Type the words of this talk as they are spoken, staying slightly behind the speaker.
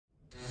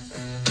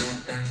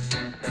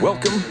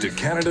Welcome to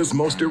Canada's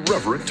most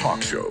irreverent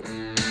talk show.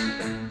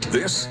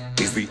 This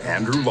is The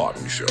Andrew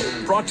Lawton Show,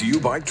 brought to you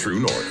by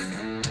True North.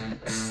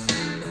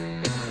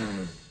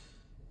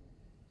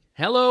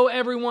 Hello,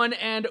 everyone,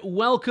 and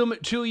welcome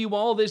to you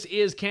all. This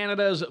is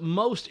Canada's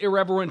most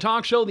irreverent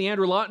talk show, The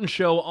Andrew Lawton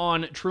Show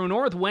on True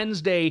North,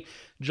 Wednesday,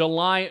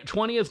 July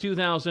 20th,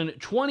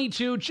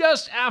 2022,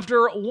 just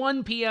after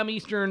 1 p.m.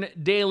 Eastern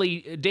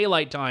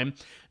Daylight Time.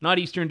 Not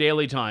Eastern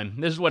Daily Time.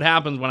 This is what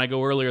happens when I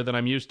go earlier than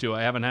I'm used to.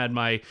 I haven't had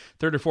my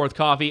third or fourth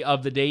coffee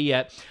of the day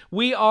yet.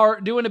 We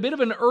are doing a bit of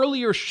an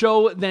earlier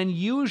show than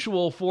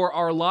usual for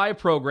our live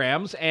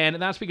programs,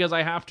 and that's because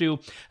I have to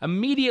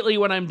immediately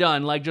when I'm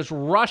done, just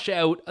rush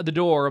out the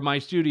door of my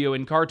studio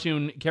in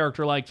cartoon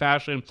character-like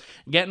fashion,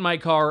 get in my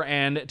car,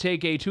 and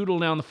take a tootle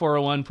down the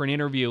 401 for an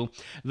interview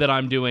that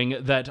I'm doing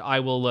that I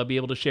will be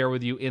able to share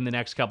with you in the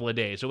next couple of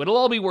days. So it'll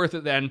all be worth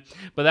it then,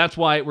 but that's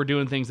why we're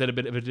doing things at a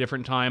bit of a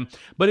different time.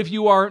 But if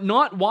you are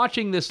not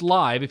watching this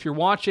live, if you're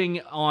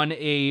watching on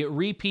a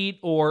repeat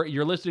or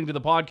you're listening to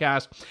the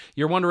podcast,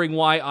 you're wondering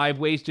why I've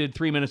wasted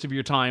 3 minutes of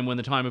your time when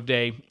the time of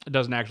day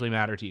doesn't actually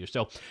matter to you.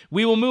 So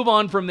we will move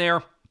on from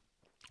there.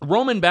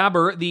 Roman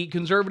Baber, the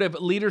Conservative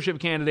leadership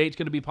candidate, is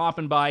going to be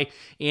popping by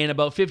in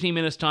about 15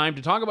 minutes' time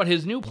to talk about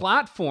his new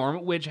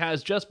platform, which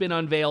has just been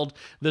unveiled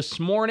this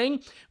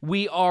morning.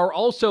 We are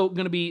also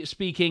going to be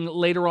speaking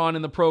later on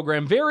in the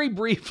program very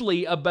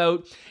briefly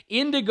about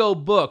Indigo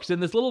Books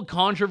and this little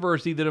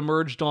controversy that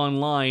emerged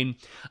online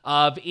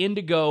of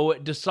Indigo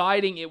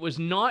deciding it was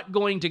not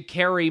going to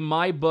carry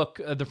my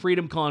book, The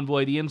Freedom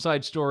Convoy, the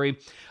inside story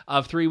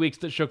of 3 weeks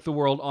that shook the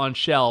world, on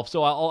shelf.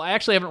 So I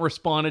actually haven't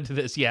responded to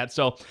this yet,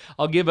 so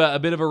I'll give a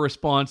bit of a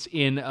response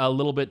in a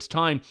little bit's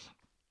time.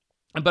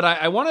 But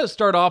I want to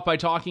start off by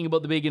talking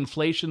about the big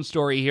inflation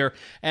story here.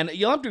 And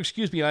you'll have to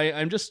excuse me,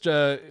 I'm just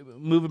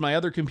moving my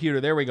other computer.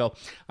 There we go.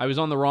 I was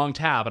on the wrong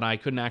tab, and I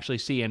couldn't actually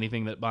see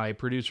anything that my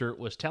producer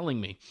was telling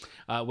me,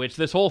 which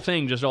this whole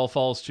thing just all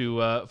falls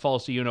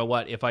to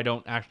you-know-what if I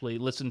don't actually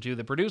listen to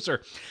the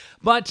producer.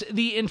 But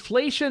the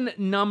inflation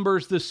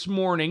numbers this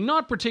morning,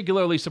 not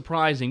particularly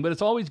surprising, but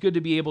it's always good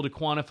to be able to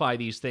quantify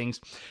these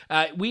things.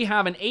 We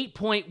have an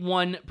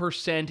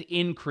 8.1%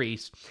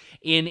 increase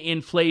in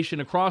inflation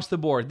across the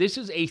board. This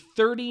is a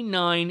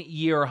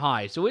 39-year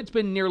high. So it's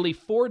been nearly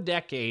 4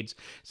 decades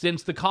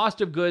since the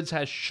cost of goods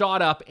has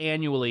shot up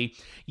annually,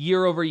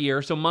 year over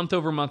year, so month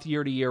over month,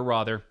 year to year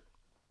rather,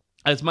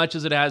 as much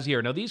as it has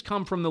here. Now, these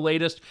come from the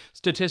latest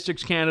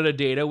Statistics Canada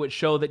data, which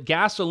show that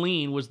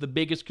gasoline was the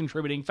biggest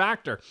contributing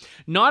factor.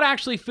 Not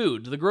actually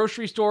food. The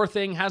grocery store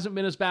thing hasn't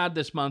been as bad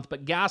this month,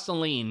 but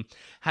gasoline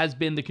has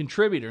been the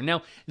contributor.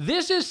 Now,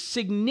 this is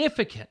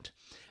significant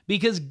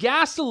because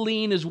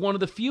gasoline is one of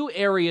the few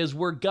areas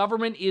where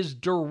government is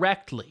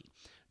directly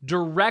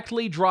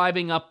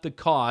driving up the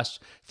costs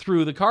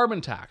through the carbon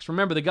tax.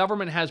 Remember, the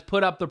government has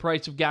put up the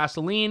price of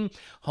gasoline,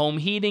 home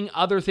heating,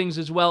 other things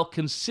as well,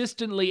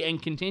 consistently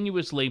and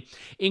continuously,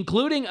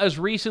 including as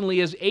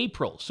recently as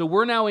April. So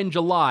we're now in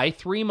July,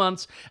 3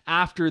 months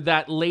after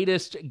that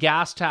latest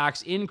gas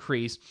tax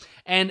increase,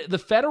 and the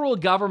federal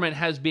government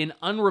has been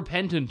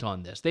unrepentant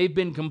on this. They've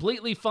been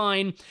completely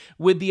fine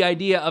with the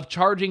idea of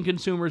charging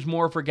consumers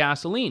more for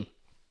gasoline.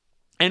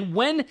 And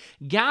when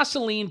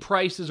gasoline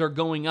prices are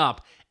going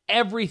up,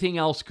 everything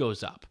else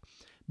goes up,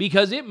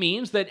 because it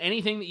means that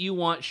anything that you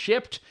want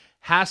shipped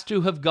has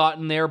to have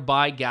gotten there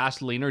by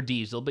gasoline or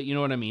diesel, but you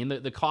know what I mean?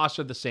 The costs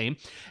are the same.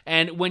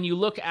 And when you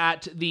look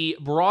at the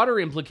broader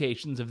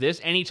implications of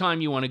this, anytime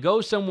you want to go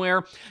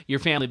somewhere, your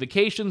family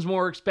vacation's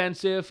more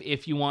expensive.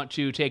 If you want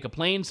to take a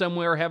plane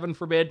somewhere, heaven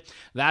forbid,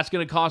 that's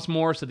going to cost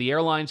more, so the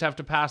airlines have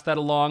to pass that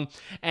along.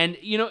 And,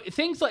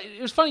 things like,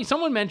 it was funny,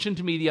 someone mentioned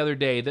to me the other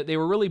day that they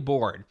were really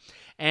bored.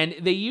 And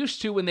they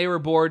used to, when they were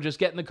bored, just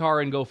get in the car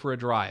and go for a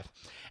drive.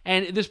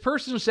 And this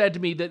person said to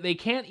me that they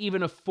can't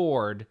even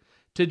afford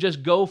to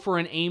just go for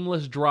an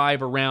aimless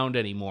drive around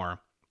anymore,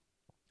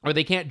 or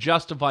they can't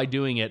justify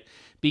doing it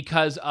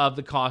because of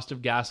the cost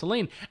of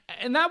gasoline.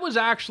 And that was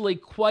actually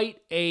quite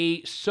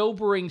a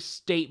sobering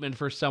statement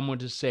for someone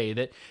to say,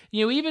 that,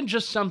 even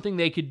just something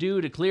they could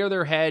do to clear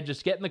their head,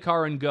 just get in the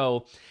car and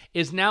go,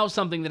 is now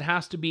something that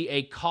has to be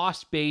a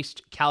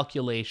cost-based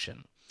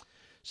calculation.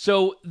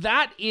 So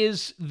that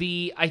is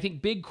the, I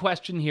think, big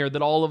question here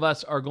that all of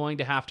us are going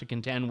to have to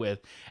contend with.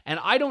 And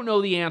I don't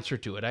know the answer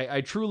to it. I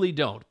truly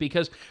don't.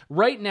 Because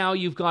right now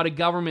you've got a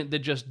government that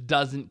just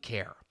doesn't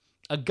care.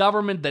 A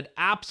government that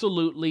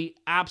absolutely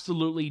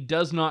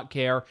does not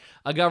care.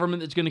 A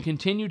government that's going to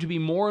continue to be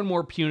more and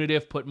more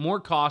punitive, put more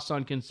costs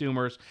on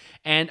consumers.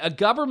 And a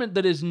government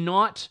that is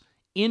not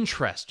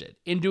interested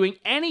in doing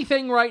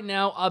anything right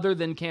now other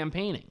than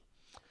campaigning.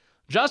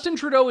 Justin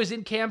Trudeau is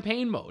in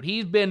campaign mode.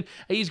 He's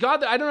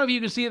got I don't know if you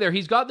can see it there,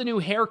 he's got the new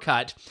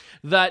haircut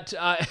that,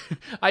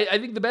 I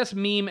think the best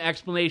meme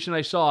explanation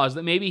I saw is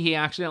that maybe he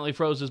accidentally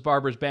froze his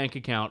barber's bank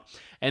account,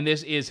 and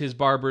this is his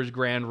barber's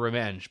grand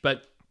revenge.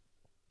 But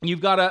you've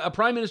got a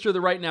prime minister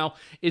that right now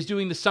is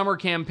doing the summer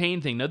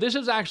campaign thing. Now, this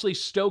is actually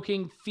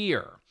stoking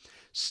fear.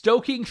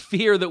 stoking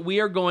fear that we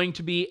are going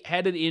to be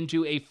headed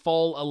into a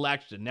fall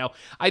election. Now,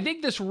 I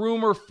think this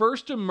rumor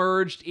first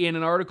emerged in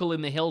an article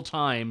in the Hill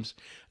Times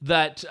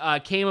that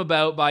came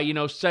about by,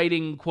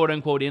 citing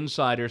quote-unquote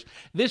insiders.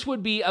 This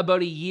would be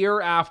about a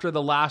year after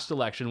the last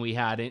election we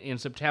had in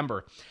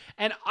September.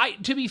 And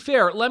to be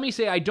fair, let me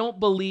say I don't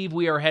believe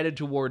we are headed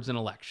towards an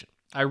election.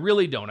 I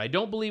really don't. I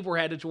don't believe we're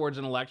headed towards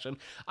an election.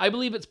 I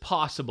believe it's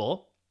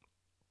possible.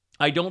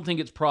 I don't think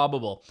it's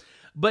probable.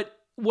 But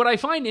what I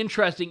find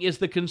interesting is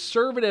the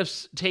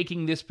Conservatives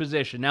taking this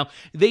position. Now,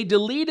 they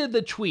deleted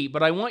the tweet,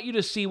 but I want you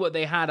to see what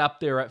they had up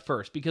there at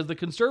first, because the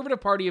Conservative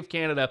Party of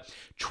Canada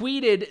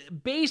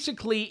tweeted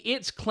basically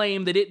its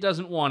claim that it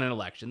doesn't want an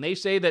election. They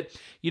say that,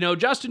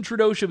 Justin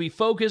Trudeau should be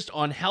focused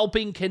on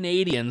helping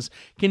Canadians.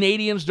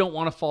 Canadians don't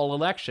want a fall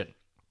election.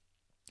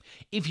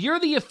 If you're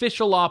the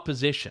official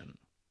opposition,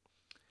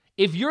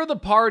 if you're the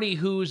party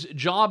whose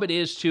job it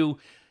is to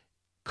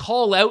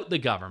call out the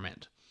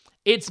government,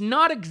 it's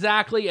not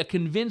exactly a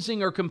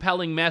convincing or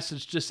compelling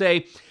message to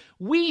say,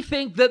 we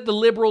think that the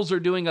Liberals are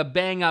doing a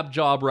bang-up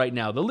job right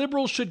now. The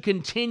Liberals should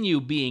continue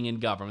being in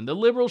government. The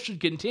Liberals should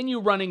continue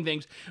running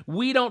things.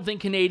 We don't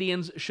think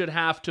Canadians should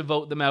have to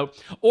vote them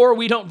out, or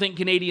we don't think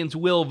Canadians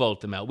will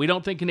vote them out. We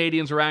don't think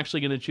Canadians are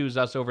actually going to choose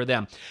us over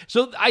them.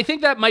 So I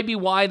think that might be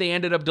why they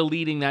ended up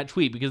deleting that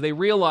tweet, because they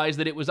realized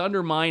that it was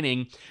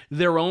undermining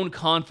their own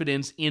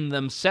confidence in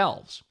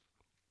themselves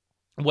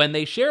when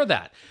they share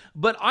that.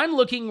 But I'm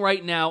looking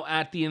right now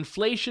at the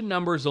inflation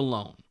numbers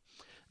alone.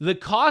 The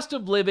cost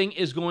of living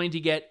is going to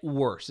get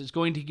worse. It's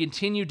going to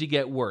continue to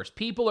get worse.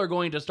 People are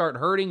going to start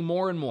hurting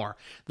more and more.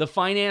 The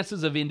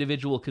finances of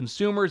individual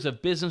consumers,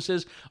 of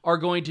businesses, are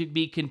going to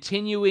be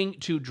continuing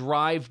to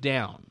drive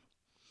down.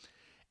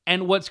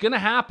 And what's going to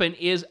happen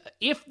is,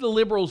 if the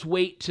Liberals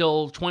wait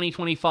till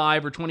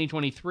 2025 or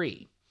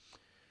 2023,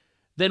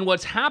 then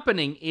what's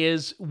happening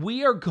is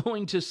we are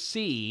going to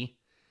see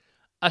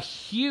a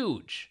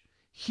huge,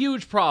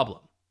 huge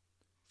problem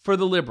for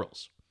the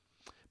Liberals.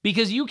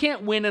 Because you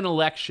can't win an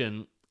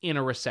election in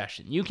a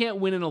recession. You can't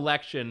win an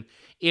election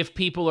if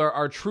people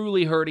are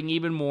truly hurting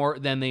even more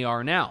than they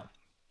are now.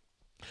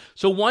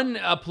 So one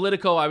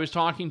Politico I was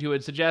talking to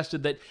had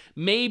suggested that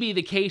maybe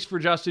the case for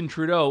Justin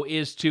Trudeau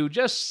is to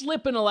just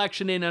slip an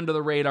election in under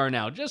the radar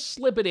now. Just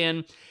slip it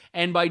in,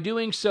 and by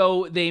doing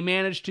so, they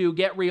manage to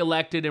get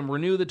reelected and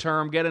renew the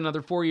term, get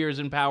another 4 years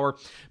in power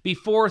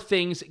before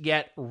things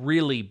get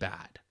really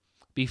bad.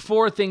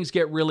 Before things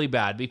get really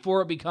bad,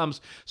 before it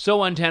becomes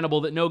so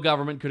untenable that no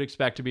government could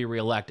expect to be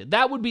reelected.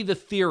 That would be the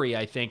theory,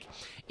 I think,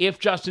 if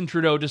Justin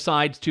Trudeau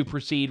decides to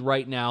proceed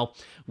right now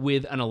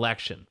with an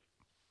election.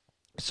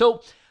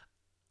 So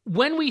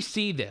when we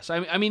see this,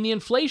 I mean, the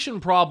inflation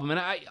problem,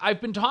 and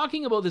I've been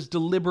talking about this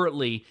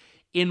deliberately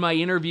in my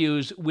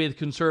interviews with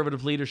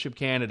Conservative leadership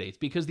candidates,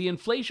 because the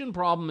inflation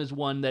problem is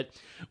one that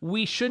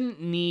we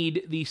shouldn't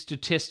need these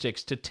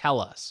statistics to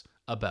tell us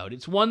about.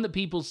 It's one that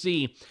people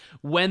see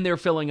when they're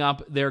filling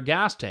up their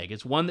gas tank.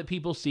 It's one that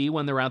people see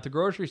when they're at the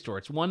grocery store.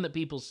 It's one that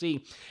people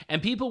see, and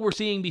people were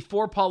seeing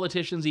before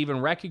politicians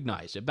even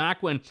recognized it.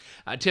 Back when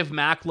Tiff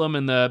Macklem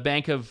and the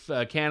Bank of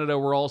Canada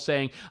were all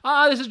saying,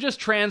 this is just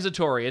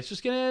transitory. It's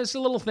a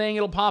little thing.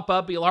 It'll pop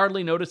up. You'll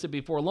hardly notice it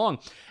before long.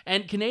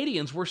 And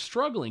Canadians were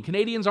struggling.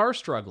 Canadians are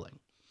struggling.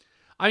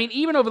 I mean,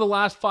 even over the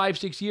last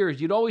 5-6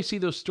 years, you'd always see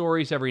those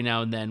stories every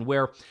now and then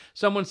where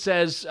someone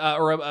says,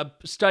 or a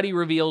study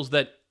reveals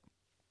that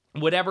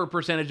whatever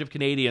percentage of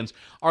Canadians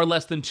are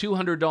less than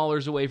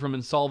 $200 away from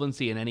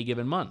insolvency in any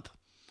given month.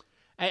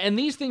 And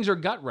these things are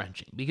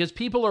gut-wrenching because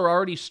people are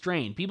already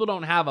strained. People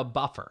don't have a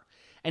buffer.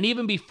 And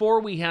even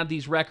before we had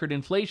these record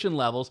inflation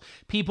levels,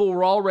 people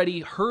were already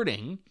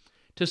hurting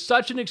to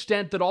such an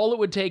extent that all it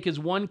would take is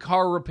one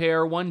car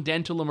repair, one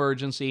dental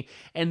emergency,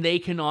 and they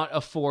cannot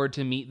afford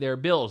to meet their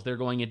bills. They're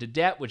going into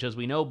debt, which, as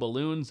we know,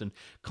 balloons and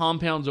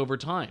compounds over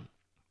time.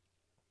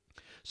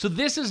 So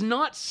this is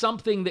not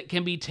something that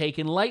can be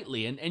taken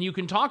lightly. And you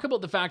can talk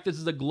about the fact this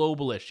is a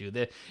global issue.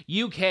 The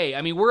UK,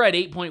 I mean, we're at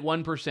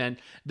 8.1%.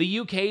 The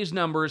UK's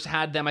numbers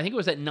had them, I think it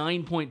was at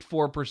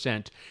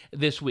 9.4%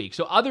 this week.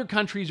 So other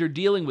countries are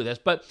dealing with this.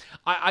 But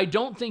I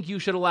don't think you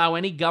should allow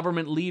any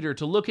government leader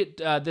to look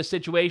at this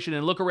situation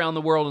and look around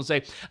the world and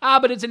say,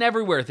 but it's an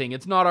everywhere thing.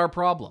 It's not our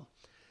problem.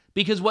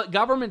 Because what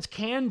governments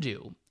can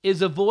do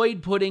is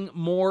avoid putting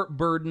more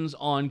burdens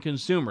on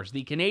consumers.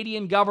 The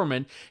Canadian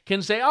government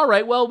can say, all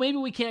right, well, maybe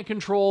we can't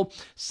control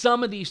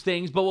some of these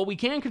things, but what we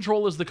can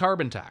control is the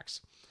carbon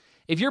tax.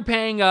 If you're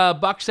paying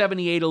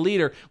 $1.78 a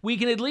liter, we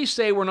can at least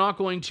say we're not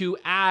going to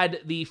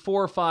add the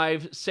 4,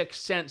 5, 6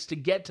 cents to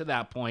get to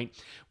that point,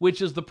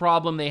 which is the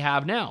problem they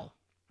have now.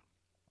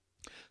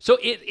 So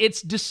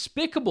it's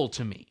despicable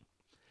to me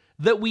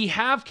that we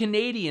have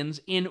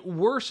Canadians in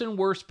worse and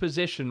worse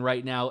position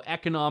right now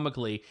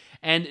economically.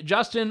 And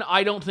Justin,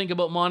 I don't think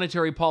about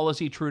monetary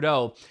policy,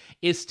 Trudeau,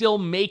 is still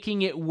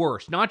making it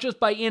worse. Not just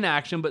by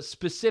inaction, but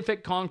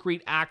specific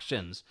concrete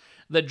actions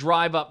that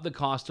drive up the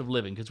cost of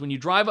living. Because when you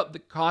drive up the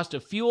cost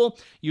of fuel,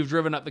 you've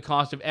driven up the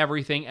cost of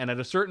everything. And at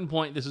a certain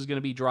point, this is going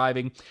to be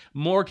driving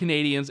more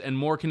Canadians and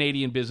more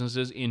Canadian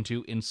businesses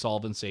into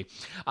insolvency.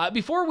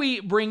 Before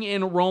we bring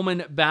in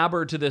Roman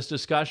Baber to this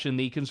discussion,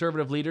 the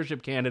Conservative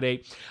leadership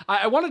candidate,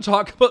 I want to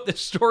talk about this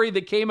story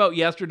that came out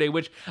yesterday,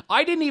 which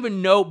I didn't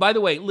even know. By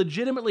the way,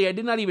 legitimately, I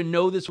did not even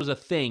know this was a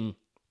thing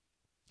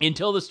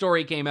until the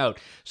story came out.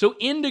 So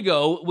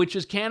Indigo, which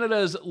is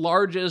Canada's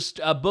largest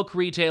book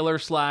retailer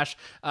slash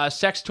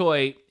sex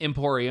toy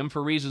emporium,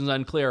 for reasons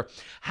unclear,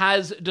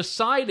 has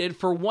decided,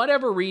 for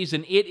whatever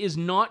reason, it is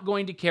not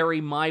going to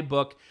carry my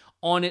book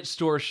on its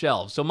store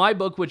shelves. So my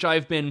book, which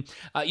you've been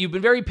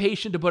very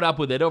patient to put up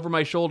with it over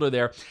my shoulder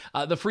there,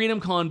 The Freedom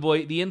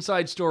Convoy, the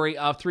inside story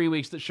of 3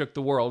 weeks that shook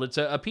the world. It's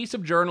a piece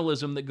of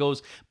journalism that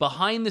goes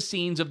behind the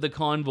scenes of the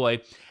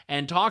convoy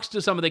and talks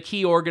to some of the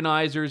key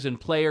organizers and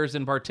players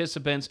and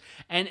participants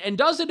and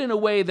does it in a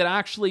way that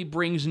actually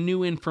brings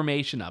new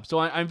information up. So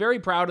I'm very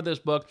proud of this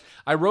book.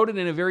 I wrote it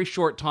in a very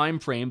short time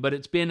frame, but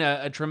it's been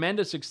a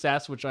tremendous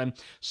success, which I'm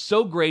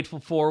so grateful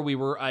for. We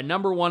were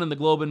number one in the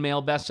Globe and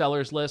Mail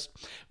bestsellers list.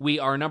 We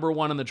are number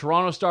one on the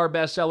Toronto Star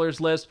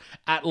bestsellers list.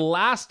 At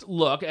last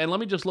look, and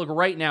let me just look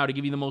right now to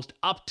give you the most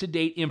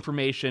up-to-date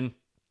information,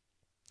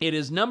 it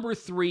is number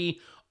 3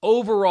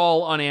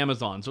 overall on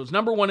Amazon. So it's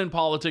number 1 in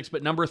politics,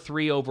 but number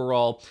 3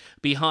 overall,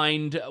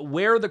 behind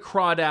Where the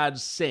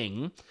Crawdads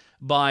Sing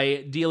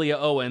by Delia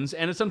Owens.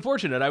 And it's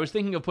unfortunate. I was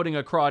thinking of putting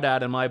a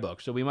crawdad in my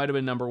book, so we might have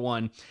been number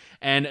 1.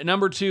 And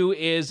number 2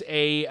 is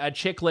a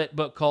chick lit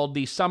book called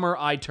The Summer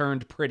I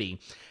Turned Pretty.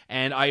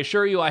 And I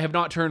assure you, I have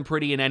not turned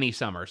pretty in any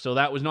summer. So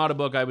that was not a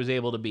book I was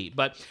able to beat.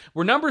 But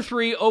we're number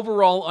 3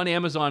 overall on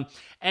Amazon.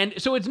 And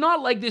so it's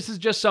not like this is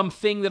just some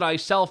thing that I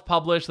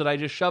self-published that I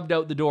just shoved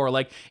out the door.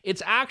 Like,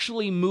 it's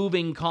actually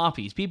moving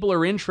copies. People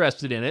are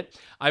interested in it.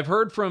 I've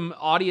heard from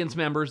audience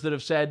members that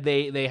have said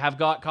they have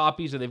got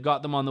copies or they've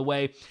got them on the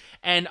way.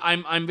 And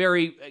I'm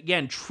very,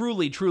 again,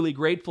 truly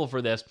grateful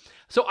for this.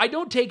 So I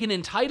don't take an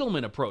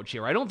entitlement approach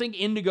here. I don't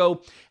think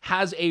Indigo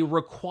has a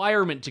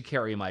requirement to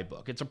carry my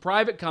book. It's a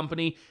private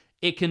company.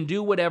 It can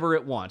do whatever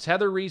it wants.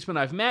 Heather Reisman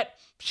I've met.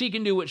 She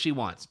can do what she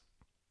wants.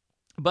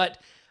 But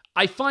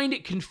I find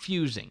it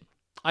confusing.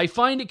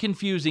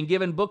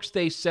 Given books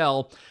they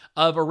sell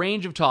of a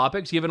range of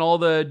topics, given all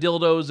the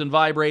dildos and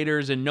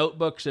vibrators and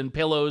notebooks and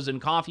pillows and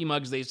coffee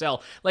mugs they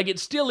sell. Like, it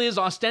still is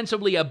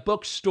ostensibly a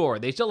bookstore.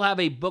 They still have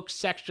a book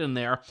section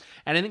there,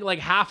 and I think like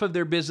half of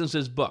their business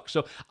is books.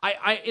 So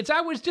it's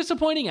always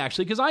disappointing,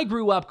 actually, because I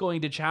grew up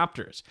going to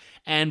Chapters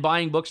and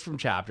buying books from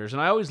Chapters,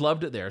 and I always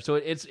loved it there. So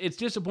it's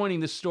disappointing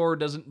this store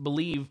doesn't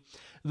believe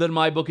that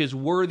my book is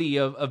worthy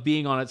of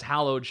being on its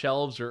hallowed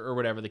shelves or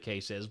whatever the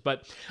case is.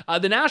 But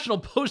the National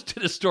Post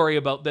did a story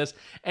about this,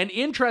 and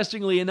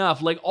interestingly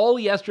enough, like all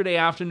yesterday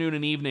afternoon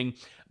and evening,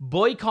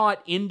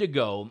 Boycott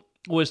Indigo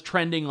was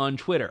trending on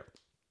Twitter.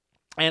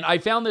 And I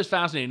found this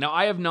fascinating. Now,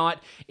 I have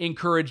not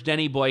encouraged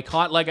any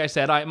boycott. Like I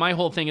said, my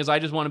whole thing is I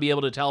just want to be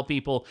able to tell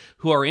people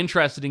who are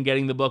interested in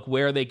getting the book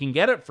where they can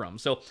get it from.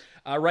 So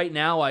right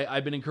now,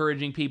 I've been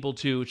encouraging people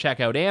to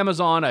check out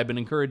Amazon. I've been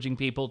encouraging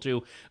people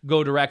to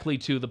go directly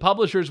to the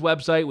publisher's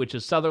website, which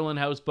is Sutherland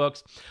House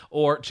Books,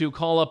 or to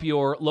call up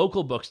your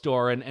local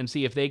bookstore and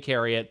see if they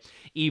carry it,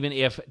 even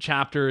if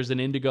Chapters and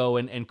Indigo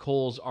and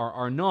Kohl's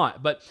are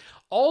not. But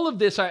all of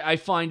this I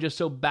find just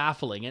so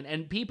baffling,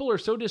 and people are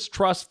so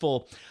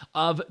distrustful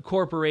of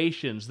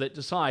corporations that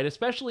decide,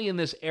 especially in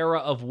this era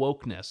of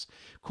wokeness,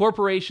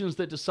 corporations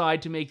that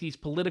decide to make these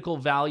political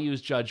values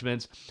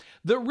judgments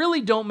that really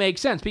don't make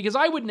sense, because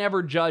I would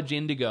never judge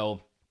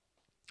Indigo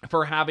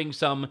for having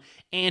some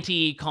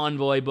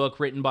anti-convoy book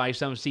written by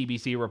some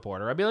CBC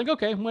reporter. I'd be like,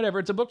 okay, whatever,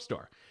 it's a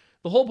bookstore.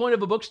 The whole point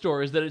of a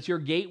bookstore is that it's your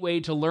gateway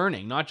to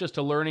learning, not just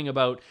to learning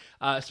about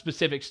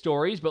specific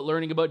stories, but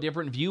learning about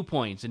different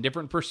viewpoints and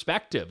different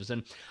perspectives.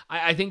 And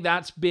I think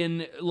that's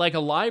been like a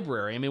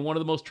library. I mean, one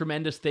of the most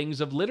tremendous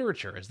things of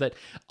literature is that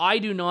I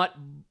do not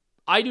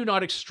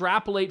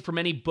extrapolate from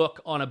any book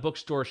on a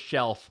bookstore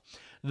shelf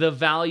the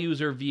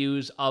values or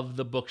views of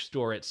the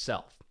bookstore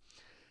itself.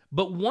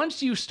 But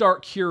once you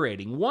start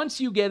curating,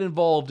 once you get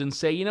involved and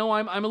say, you know,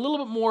 I'm a little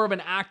bit more of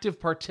an active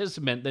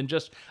participant than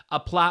just a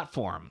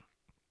platform,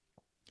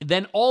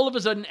 then all of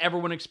a sudden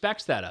everyone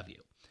expects that of you.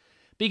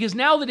 Because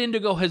now that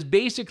Indigo has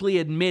basically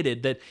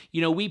admitted that,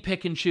 you know, we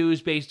pick and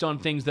choose based on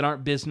things that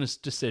aren't business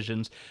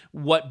decisions,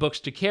 what books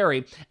to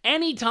carry,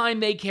 anytime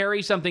they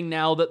carry something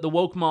now that the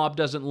woke mob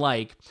doesn't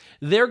like,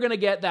 they're going to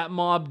get that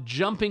mob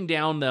jumping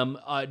down them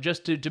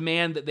just to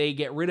demand that they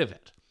get rid of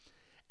it.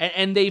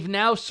 And they've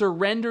now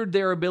surrendered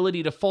their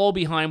ability to fall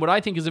behind what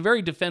I think is a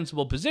very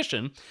defensible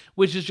position,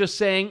 which is just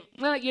saying,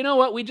 you know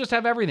what, we just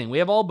have everything. We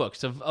have all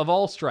books of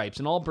all stripes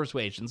and all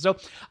persuasions. So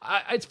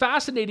it's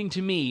fascinating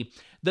to me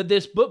that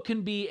this book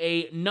can be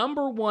a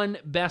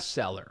 #1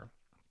 bestseller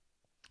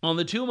on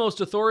the two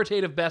most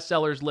authoritative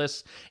bestsellers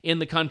lists in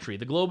the country,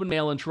 the Globe and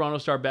Mail and Toronto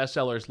Star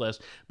bestsellers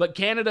list. But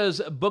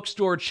Canada's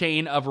bookstore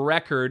chain of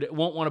record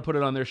won't want to put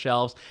it on their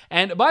shelves.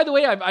 And by the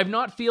way, I've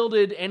not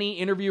fielded any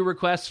interview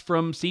requests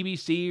from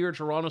CBC or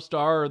Toronto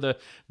Star or the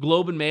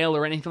Globe and Mail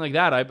or anything like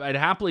that. I'd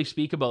happily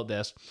speak about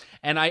this.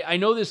 And I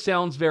know this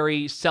sounds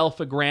very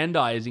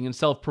self-aggrandizing and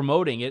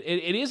self-promoting.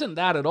 It isn't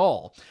that at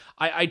all.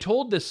 I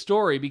told this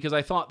story because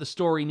I thought the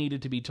story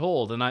needed to be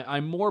told. And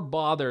I'm more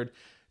bothered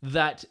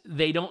that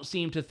they don't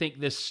seem to think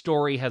this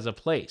story has a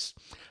place.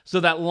 So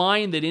that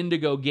line that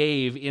Indigo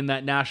gave in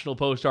that National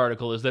Post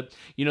article is that,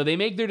 they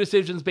make their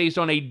decisions based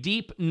on a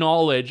deep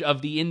knowledge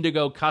of the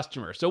Indigo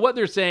customer. So what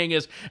they're saying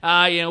is,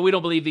 we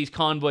don't believe these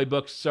convoy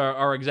books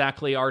are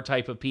exactly our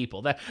type of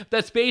people.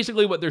 That's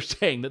basically what they're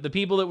saying, that the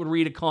people that would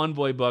read a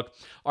convoy book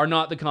are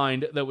not the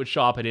kind that would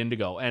shop at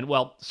Indigo. And,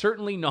 well,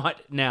 certainly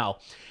not now.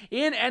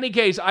 In any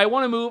case, I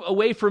want to move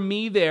away from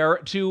me there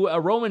to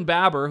Roman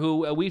Baber,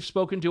 who we've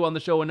spoken to on the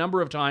show a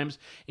number of times,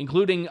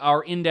 including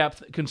our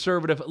in-depth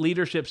conservative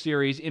leadership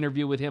series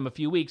interview with him a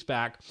few weeks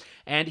back.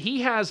 And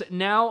he has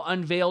now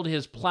unveiled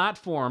his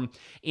platform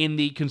in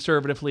the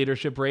conservative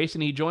leadership race,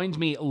 and he joins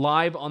me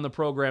live on the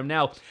program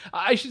now.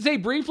 I should say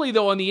briefly,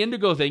 though, on the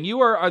Indigo thing, you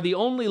are the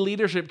only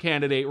leadership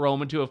candidate,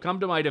 Roman, to have come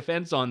to my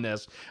defense on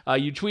this.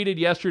 You tweeted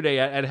yesterday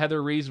at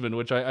Heather Reisman,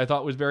 which I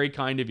thought was very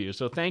kind of you.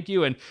 So thank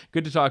you, and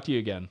good to talk to you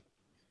again.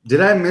 Did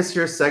I miss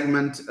your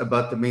segment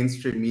about the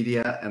mainstream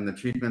media and the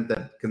treatment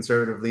that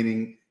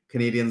conservative-leaning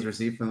Canadians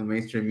receive from the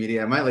mainstream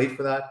media? Am I late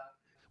for that?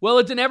 Well,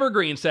 it's an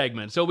evergreen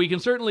segment, so we can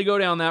certainly go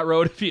down that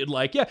road if you'd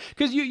like. Yeah,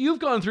 because you've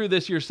gone through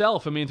this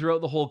yourself. I mean, throughout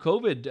the whole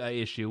COVID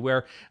issue,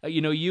 where,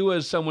 you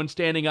as someone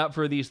standing up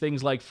for these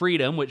things like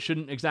freedom, which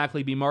shouldn't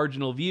exactly be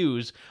marginal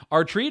views,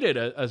 are treated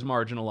as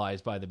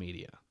marginalized by the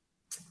media.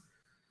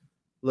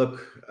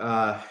 Look,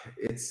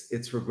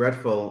 it's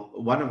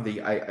regretful.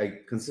 I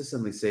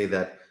consistently say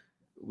that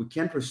we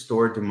can't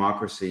restore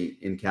democracy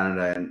in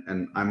Canada,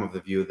 and I'm of the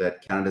view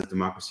that Canada's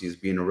democracy is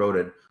being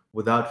eroded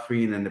without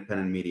free and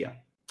independent media.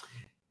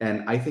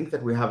 And I think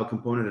that we have a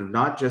component of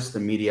not just the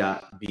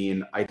media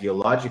being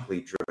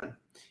ideologically driven,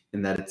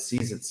 in that it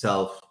sees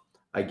itself,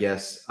 I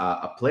guess,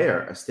 a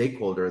player, a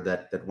stakeholder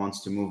that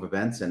wants to move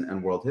events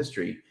and world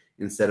history,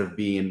 instead of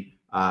being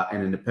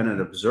an independent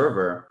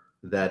observer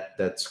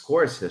that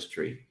scores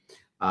history.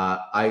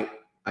 I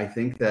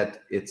think that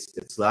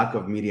it's lack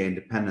of media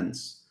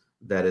independence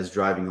that is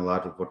driving a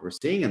lot of what we're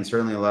seeing, and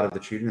certainly a lot of the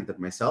treatment that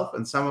myself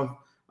and some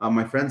of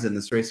my friends in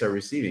this race are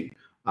receiving.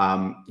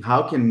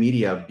 How can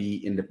media be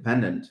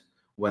independent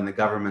when the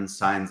government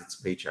signs its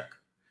paycheck?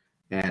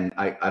 And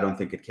I don't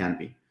think it can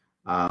be.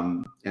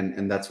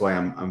 And that's why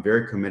I'm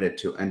very committed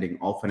to ending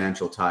all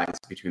financial ties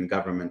between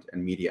government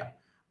and media.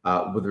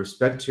 With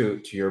respect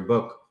to your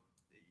book,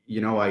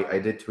 I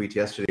did tweet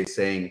yesterday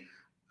saying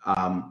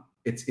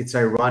it's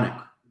ironic,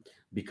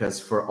 because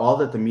for all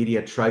that the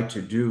media tried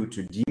to do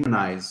to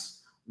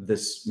demonize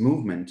this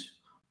movement,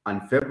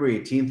 on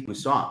February 18th, we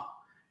saw,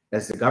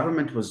 as the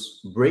government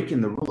was breaking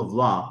the rule of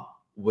law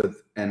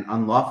with an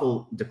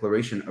unlawful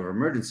declaration of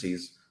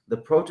emergencies, the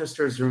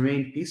protesters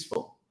remained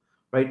peaceful,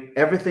 right?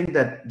 Everything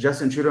that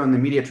Justin Trudeau and the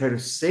media tried to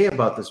say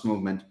about this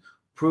movement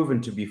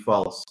proven to be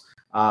false.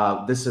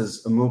 This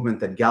is a movement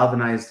that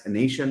galvanized a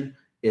nation.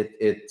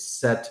 It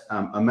set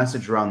a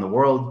message around the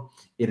world.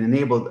 It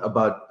enabled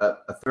about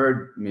a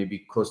third, maybe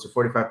close to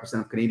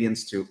 45% of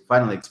Canadians to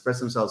finally express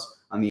themselves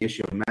on the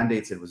issue of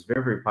mandates. It was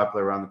very, very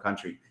popular around the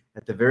country.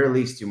 At the very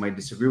least, you might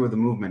disagree with the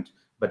movement,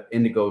 but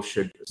Indigo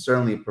should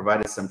certainly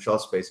provide some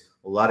shelf space.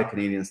 A lot of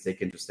Canadians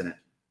take interest in it.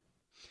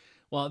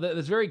 Well,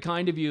 that's very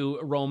kind of you,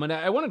 Roman.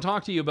 I want to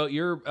talk to you about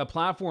your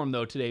platform,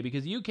 though, today,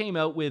 because you came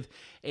out with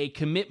a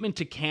commitment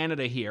to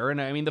Canada here. And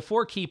I mean, the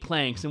 4 key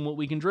planks, and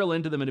we can drill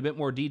into them in a bit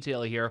more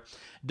detail here: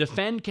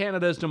 defend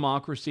Canada's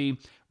democracy,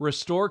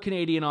 restore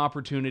Canadian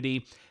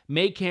opportunity,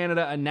 make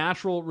Canada a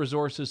natural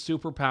resources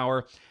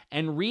superpower,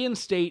 and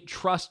reinstate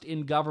trust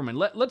in government.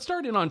 Let's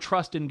start in on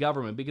trust in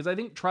government, because I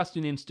think trust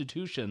in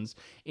institutions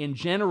in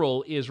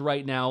general is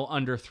right now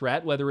under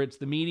threat, whether it's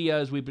the media,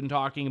 as we've been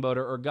talking about,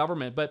 or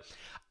government. But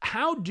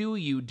how do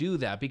you do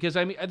that? Because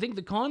I think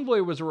the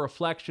convoy was a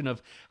reflection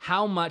of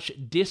how much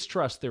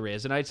distrust there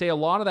is, and I'd say a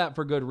lot of that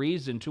for good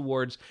reason,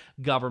 towards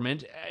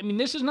government. I mean,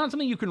 this is not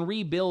something you can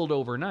rebuild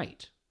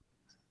overnight.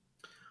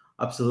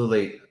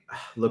 Absolutely.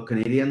 Look,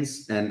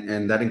 Canadians,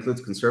 and that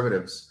includes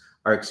conservatives,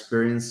 are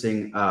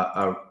experiencing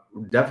a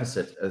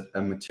deficit,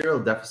 a material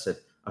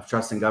deficit of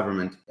trust in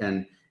government.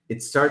 And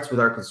it starts with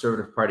our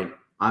Conservative Party.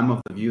 I'm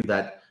of the view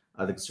that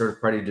the Conservative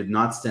Party did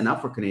not stand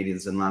up for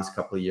Canadians in the last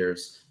couple of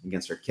years,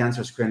 against our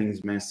cancer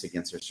screenings missed,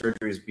 against our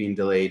surgeries being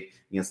delayed,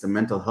 against the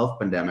mental health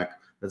pandemic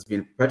that's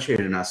being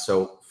perpetuated in us.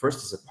 So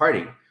first, as a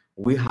party,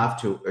 we have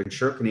to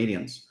ensure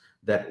Canadians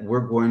that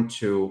we're going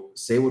to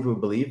say what we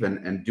believe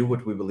and do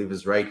what we believe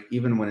is right,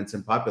 even when it's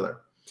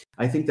unpopular.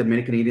 I think that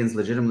many Canadians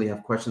legitimately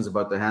have questions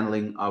about the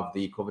handling of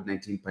the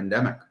COVID-19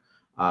 pandemic.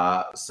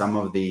 Some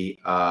of the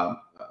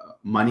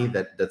money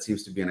that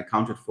seems to be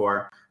unaccounted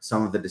for,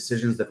 some of the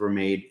decisions that were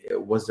made,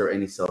 was there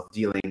any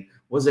self-dealing?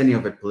 Was any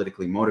of it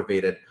politically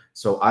motivated?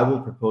 So I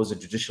will propose a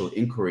judicial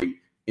inquiry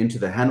into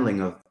the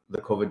handling of the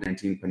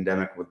COVID-19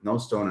 pandemic with no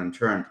stone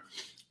unturned.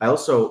 I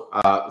also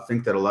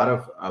think that a lot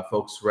of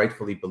folks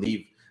rightfully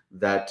believe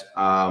that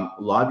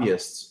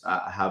lobbyists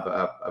have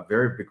a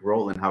very big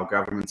role in how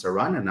governments are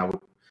run, and I would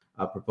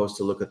propose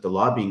to look at the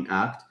Lobbying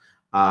Act,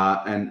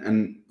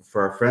 and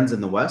for our friends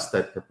in the West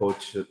that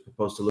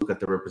propose to look at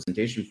the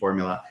representation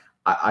formula.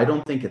 I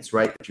don't think it's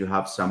right that you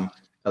have some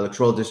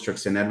electoral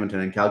districts in Edmonton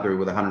and Calgary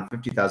with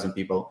 150,000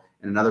 people,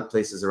 and in other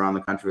places around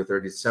the country with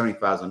 30 to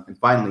 70,000. And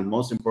finally,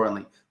 most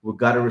importantly, we've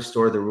got to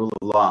restore the rule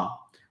of law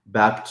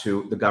back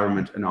to the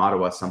government in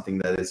Ottawa, something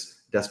that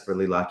is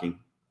desperately lacking.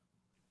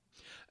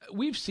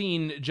 We've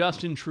seen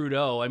Justin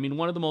Trudeau. I mean,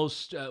 one of the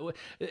most,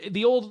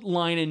 the old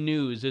line in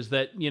news is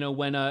that,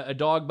 when a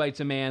dog bites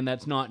a man,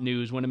 that's not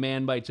news. When a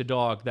man bites a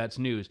dog, that's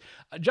news.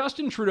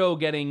 Justin Trudeau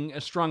getting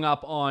strung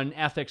up on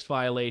ethics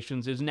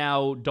violations is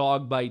now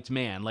dog bites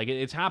man. Like,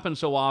 it's happened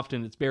so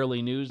often, it's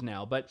barely news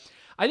now. But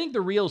I think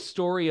the real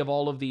story of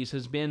all of these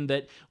has been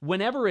that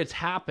whenever it's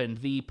happened,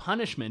 the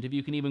punishment, if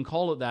you can even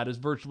call it that, is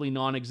virtually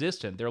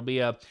non-existent. There'll be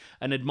an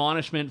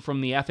admonishment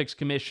from the ethics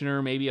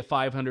commissioner, maybe a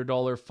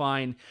 $500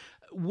 fine.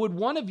 Would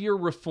one of your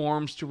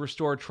reforms to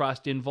restore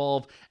trust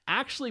involve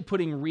actually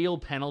putting real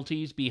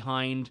penalties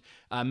behind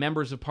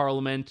members of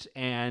parliament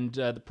and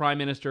the prime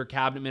minister,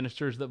 cabinet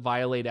ministers that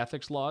violate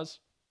ethics laws?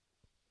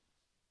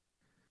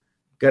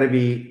 Got to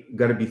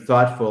be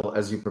thoughtful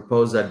as you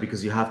propose that,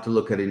 because you have to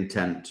look at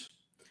intent.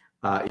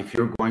 If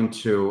you're going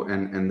to,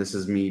 and this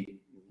is me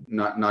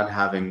not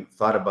having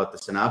thought about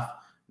this enough,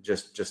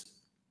 just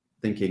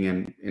thinking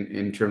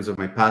in terms of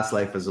my past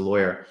life as a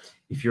lawyer.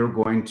 If you're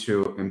going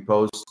to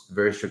impose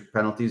very strict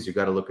penalties, you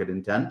got to look at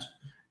intent.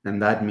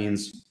 And that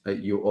means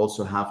you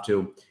also have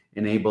to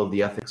enable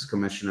the ethics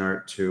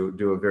commissioner to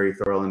do a very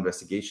thorough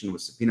investigation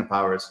with subpoena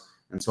powers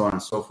and so on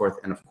and so forth.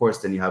 And of course,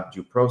 then you have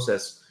due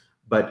process.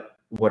 But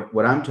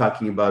what I'm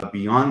talking about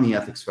beyond the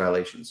ethics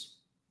violations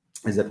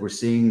is that we're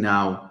seeing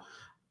now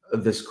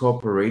this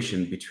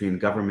cooperation between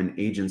government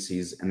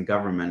agencies and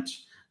government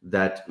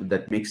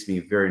that makes me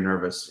very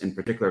nervous. In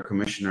particular,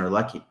 Commissioner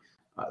Lucky,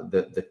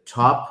 the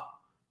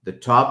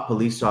top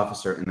police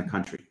officer in the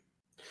country,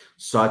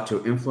 sought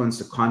to influence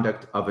the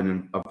conduct of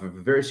a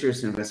very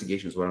serious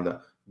investigation. It's one of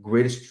the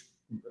greatest,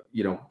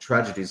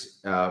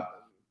 tragedies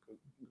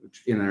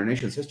in our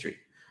nation's history,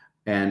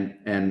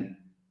 and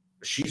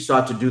she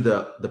sought to do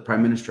the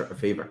prime minister a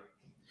favor.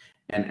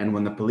 And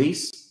when the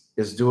police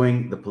is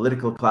doing the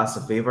political class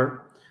a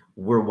favor,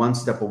 we're one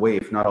step away,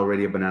 if not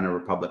already, a banana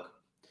republic.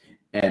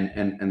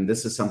 And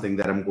this is something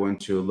that I'm going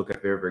to look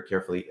at very, very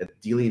carefully at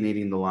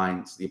delineating the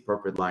lines, the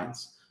appropriate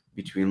lines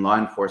between law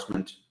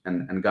enforcement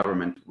and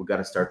government. We've got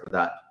to start with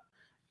that.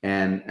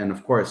 And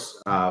of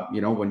course,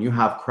 when you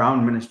have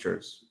crown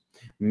ministers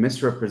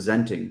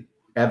misrepresenting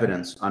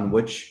evidence on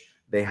which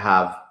they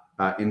have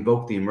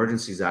invoked the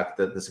Emergencies Act,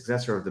 the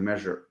successor of the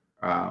Measure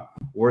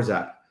Wars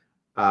Act,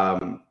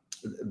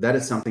 that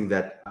is something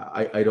that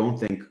I don't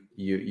think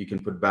you can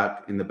put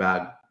back in the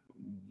bag.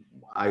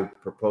 I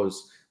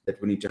propose that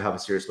we need to have a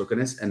serious look at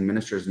this, and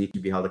ministers need to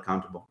be held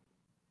accountable.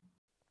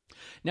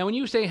 Now, when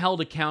you say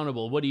held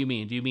accountable, what do you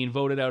mean? Do you mean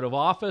voted out of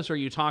office? Or are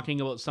you talking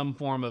about some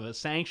form of a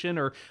sanction?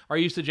 Or are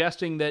you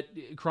suggesting that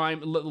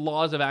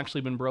laws have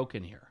actually been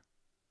broken here?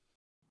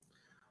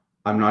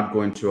 I'm not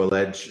going to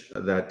allege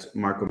that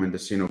Marco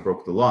Mendocino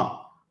broke the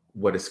law.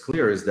 What is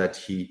clear is that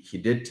he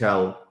did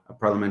tell a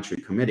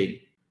parliamentary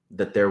committee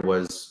that there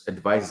was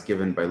advice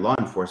given by law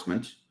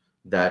enforcement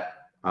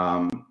that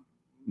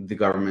the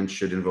government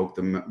should invoke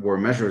the War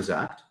Measures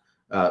Act,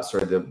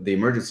 the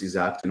Emergencies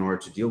Act, in order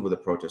to deal with the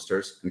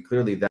protesters. And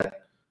clearly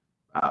that,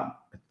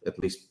 at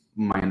least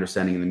my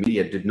understanding in the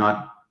media, did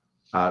not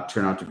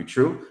turn out to be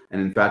true.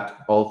 And in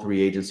fact, all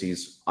three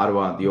agencies,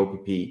 Ottawa, the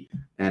OPP,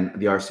 and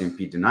the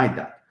RCMP, denied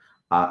that.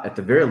 At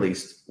the very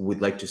least,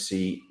 we'd like to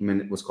see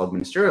what's called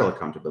ministerial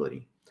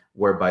accountability,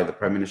 whereby the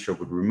prime minister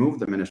would remove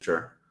the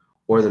minister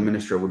or the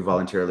minister would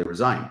voluntarily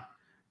resign.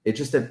 It's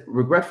just that,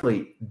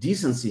 regretfully,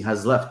 decency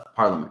has left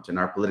Parliament and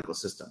our political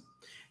system.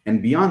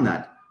 And beyond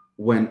that,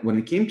 when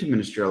it came to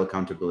ministerial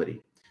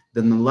accountability,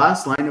 then the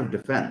last line of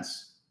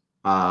defense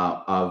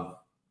of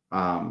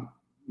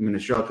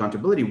ministerial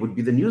accountability would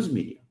be the news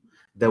media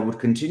that would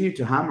continue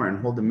to hammer and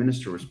hold the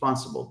minister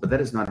responsible. But that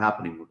is not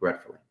happening,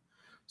 regretfully.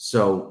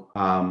 So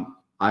I'm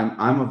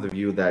of the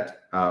view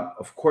that,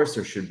 of course,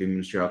 there should be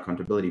ministerial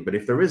accountability. But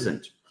if there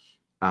isn't,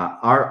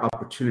 our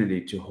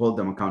opportunity to hold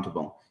them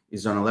accountable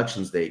is on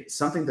elections day,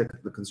 something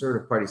that the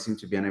Conservative Party seems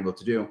to be unable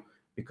to do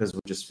because we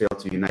just fail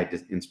to unite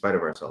in spite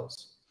of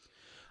ourselves.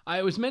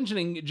 I was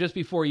mentioning just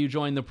before you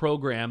joined the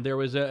program, there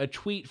was a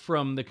tweet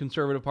from the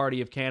Conservative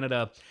Party of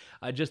Canada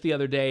just the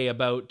other day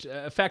about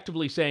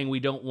effectively saying we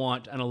don't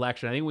want an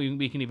election. I think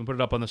we can even put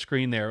it up on the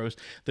screen there. It was,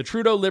 the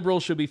Trudeau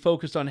Liberals should be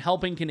focused on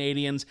helping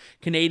Canadians.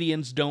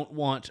 Canadians don't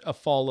want a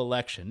fall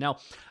election. Now,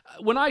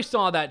 when I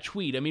saw that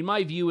tweet, I mean,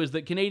 my view is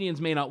that Canadians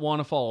may not want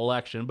a fall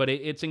election, but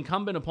it's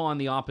incumbent upon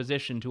the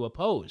opposition to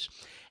oppose.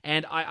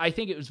 And I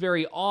think it was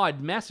very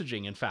odd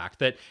messaging, in fact,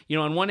 that,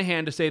 on one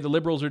hand to say the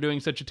Liberals are doing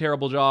such a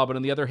terrible job, and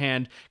on the other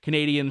hand,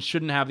 Canadians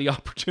shouldn't have the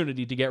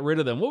opportunity to get rid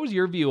of them. What was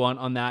your view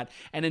on that?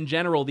 And in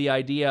general, the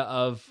idea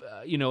of,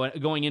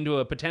 going into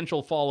a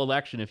potential fall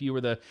election if you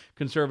were the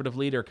Conservative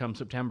leader come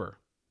September?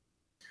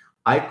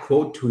 I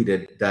quote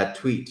tweeted that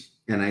tweet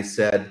and I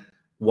said,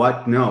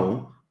 what?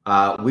 No,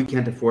 we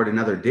can't afford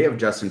another day of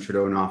Justin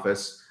Trudeau in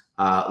office.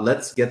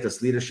 Let's get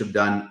this leadership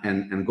done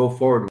and go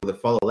forward with the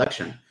fall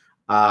election.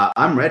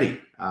 I'm ready,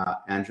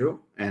 Andrew.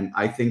 And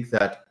I think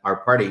that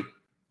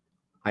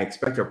I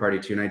expect our party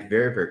to unite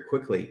very, very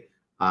quickly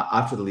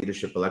after the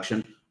leadership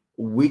election.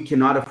 We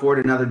cannot afford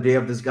another day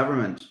of this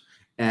government.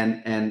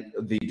 And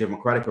the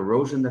democratic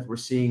erosion that we're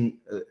seeing,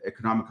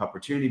 economic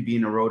opportunity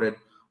being eroded.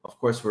 Of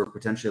course, we're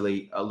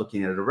potentially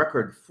looking at a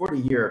record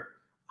 40-year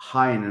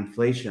high in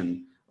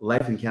inflation.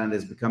 Life in Canada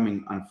is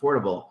becoming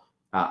unaffordable.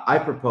 I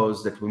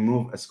propose that we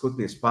move as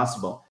quickly as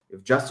possible.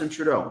 If Justin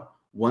Trudeau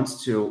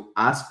wants to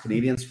ask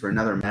Canadians for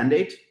another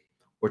mandate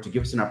or to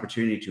give us an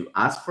opportunity to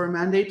ask for a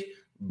mandate,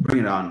 bring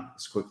it on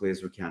as quickly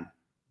as we can.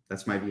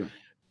 That's my view.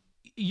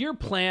 Your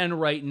plan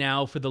right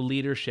now for the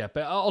leadership,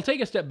 I'll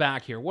take a step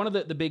back here. One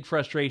of the big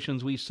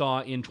frustrations we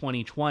saw in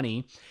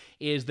 2020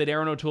 is that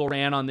Aaron O'Toole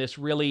ran on this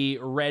really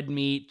red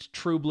meat,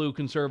 true blue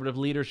conservative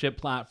leadership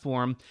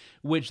platform,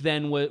 which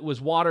then was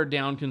watered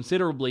down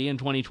considerably in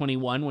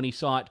 2021 when he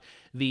sought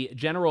the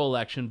general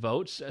election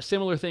votes. A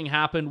similar thing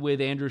happened with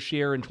Andrew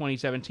Scheer in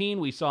 2017.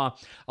 We saw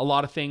a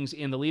lot of things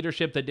in the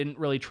leadership that didn't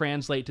really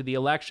translate to the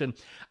election.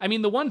 I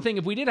mean, the one thing,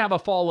 if we did have a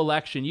fall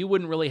election, you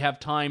wouldn't really have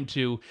time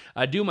to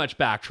do much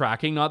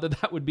backtracking. Not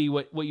that that would be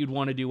what you'd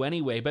want to do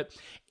anyway, but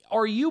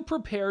are you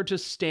prepared to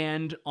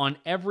stand on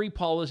every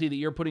policy that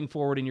you're putting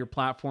forward in your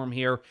platform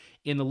here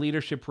in the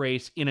leadership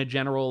race in a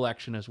general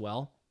election as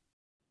well?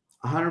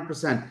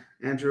 100%.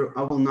 Andrew,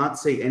 I will not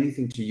say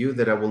anything to you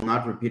that I will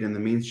not repeat in the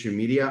mainstream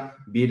media,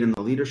 be it in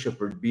the leadership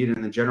or be it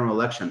in the general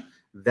election.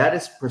 That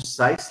is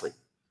precisely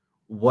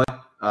what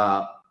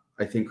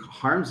I think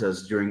harms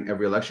us during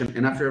every election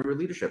and after every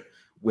leadership.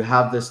 We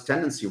have this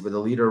tendency where the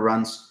leader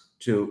runs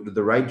to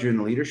the right during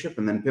the leadership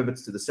and then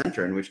pivots to the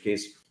center, in which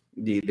case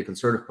the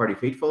Conservative Party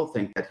faithful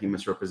think that he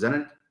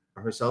misrepresented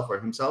herself or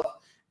himself.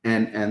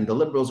 And the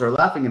Liberals are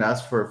laughing at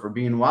us for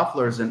being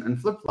wafflers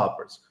and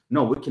flip-floppers.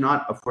 No, we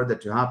cannot afford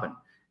that to happen.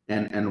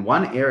 And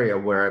one area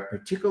where I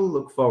particularly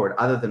look forward,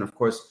 other than, of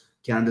course,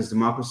 Canada's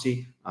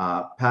democracy,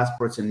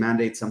 passports and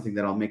mandates, something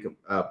that I'll make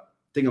a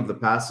thing of the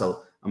past.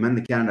 I'll amend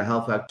the Canada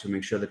Health Act to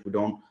make sure that we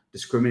don't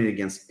discriminate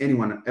against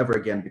anyone ever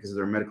again because of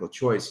their medical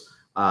choice.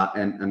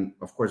 And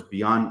of course,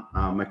 beyond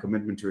my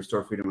commitment to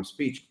restore freedom of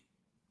speech,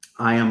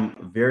 I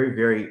am very,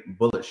 very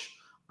bullish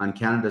on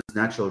Canada's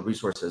natural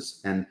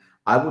resources. And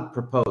I would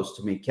propose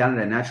to make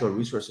Canada a natural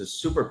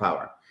resources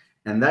superpower.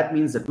 And that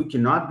means that we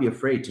cannot be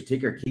afraid to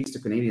take our case to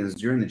Canadians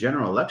during the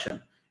general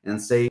election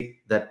and say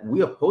that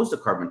we oppose the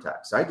carbon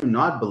tax. I do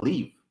not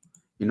believe,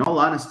 in all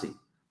honesty,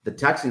 that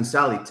taxing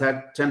Sally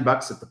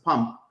 $10 at the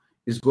pump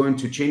is going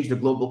to change the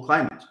global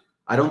climate.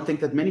 I don't think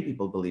that many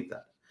people believe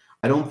that.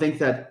 I don't think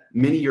that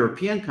many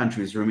European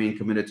countries remain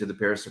committed to the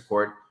Paris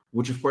Accord,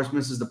 which of course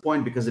misses the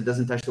point because it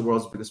doesn't touch the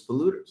world's biggest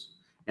polluters.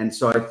 And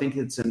so I think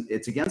it's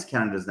against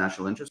Canada's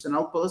national interest, and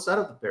I'll pull us out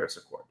of the Paris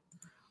Accord.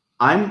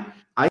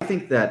 I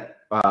think that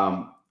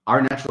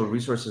our natural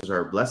resources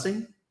are a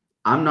blessing.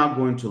 I'm not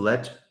going to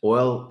let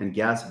oil and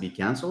gas be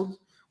canceled.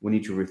 We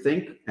need to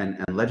rethink and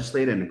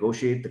legislate and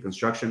negotiate the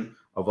construction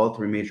of all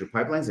three major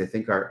pipelines. I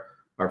think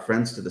our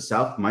friends to the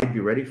south might be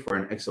ready for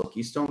an XL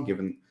Keystone,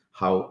 given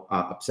how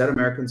upset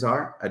Americans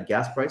are at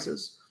gas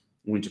prices.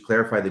 We need to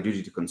clarify the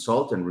duty to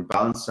consult and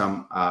rebalance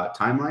some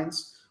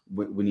timelines.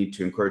 We need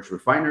to encourage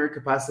refinery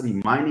capacity,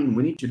 mining.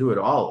 We need to do it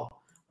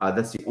all.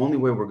 That's the only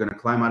way we're going to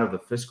climb out of the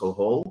fiscal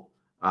hole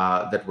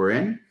that we're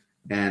in.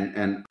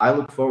 And I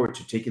look forward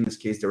to taking this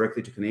case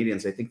directly to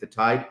Canadians. I think the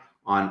tide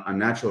on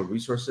natural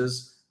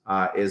resources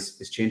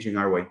is changing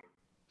our way.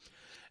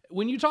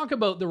 When you talk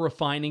about the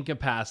refining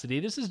capacity,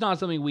 this is not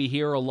something we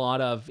hear a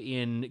lot of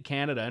in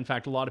Canada. In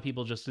fact, a lot of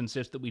people just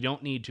insist that we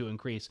don't need to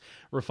increase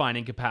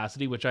refining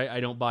capacity, which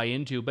I don't buy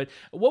into. But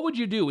what would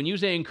you do when you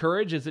say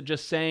encourage? Is it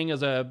just saying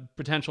as a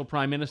potential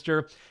prime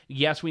minister,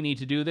 yes, we need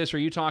to do this? Or are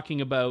you talking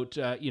about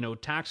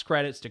tax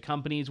credits to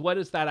companies? What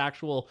does that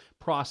actual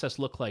process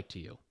look like to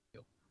you?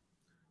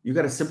 You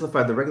got to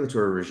simplify the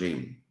regulatory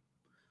regime.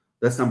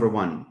 That's number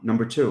one.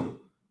 Number two,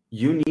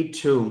 you need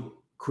to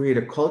create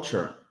a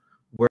culture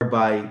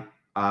whereby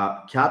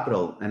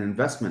capital and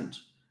investment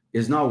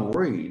is not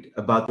worried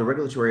about the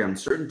regulatory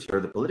uncertainty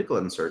or the political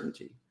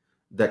uncertainty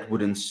that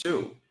would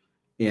ensue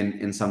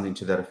in something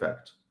to that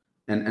effect.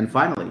 And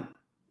finally,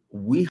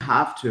 we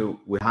have to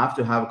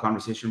have a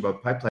conversation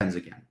about pipelines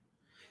again.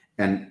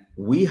 And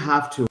we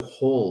have to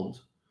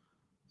hold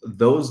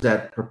those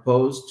that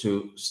propose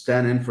to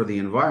stand in for the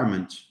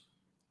environment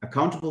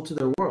accountable to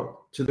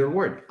their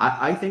word.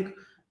 I think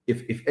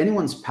if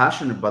anyone's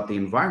passionate about the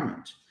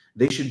environment,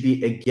 they should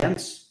be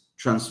against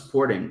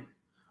transporting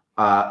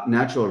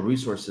natural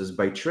resources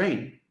by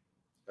train.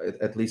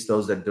 at least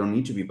those that don't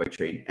need to be by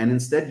train, and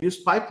instead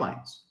use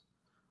pipelines.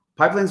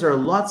 Pipelines are a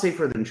lot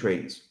safer than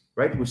trains,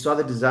 right? We saw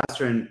the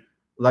disaster in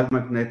Lac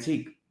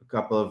Magnetic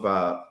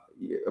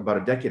about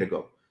a decade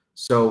ago.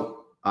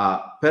 So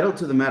pedal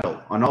to the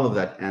metal on all of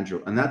that,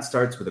 Andrew. And that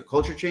starts with a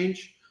culture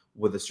change,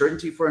 with a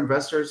certainty for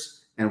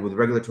investors, and with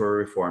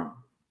regulatory reform.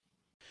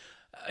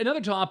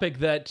 Another topic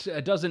that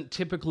doesn't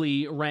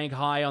typically rank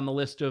high on the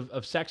list of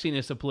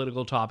sexiness of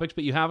political topics,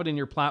 but you have it in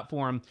your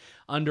platform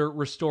under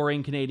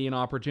Restoring Canadian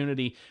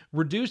Opportunity,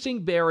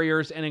 reducing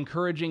barriers and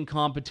encouraging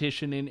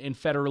competition in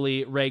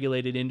federally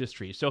regulated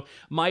industries. So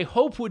my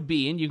hope would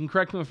be, and you can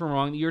correct me if I'm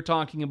wrong, you're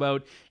talking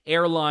about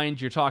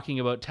airlines, you're talking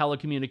about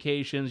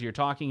telecommunications, you're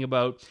talking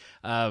about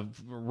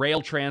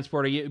rail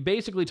transport. Are you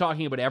basically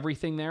talking about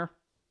everything there?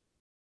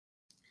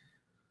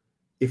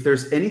 If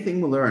there's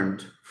anything we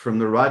learned from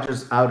the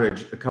Rogers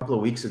outage a couple of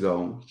weeks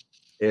ago,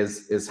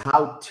 is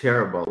how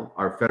terrible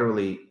our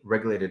federally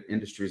regulated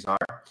industries are.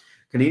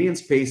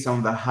 Canadians pay some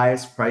of the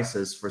highest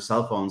prices for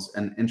cell phones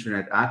and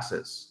internet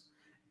access,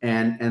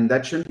 and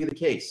that shouldn't be the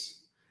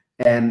case.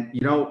 And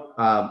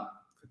a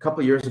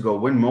couple of years ago,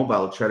 Wind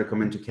Mobile tried to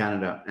come into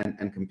Canada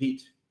and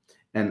compete,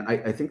 and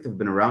I think they've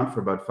been around for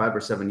about 5 or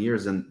 7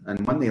 years.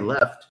 And when they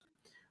left,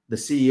 the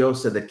CEO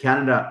said that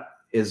Canada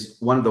is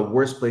one of the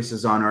worst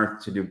places on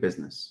earth to do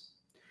business.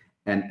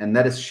 And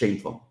that is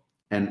shameful.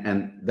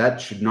 And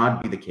that should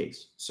not be the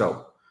case.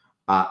 So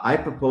I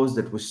propose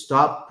that we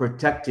stop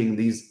protecting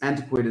these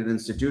antiquated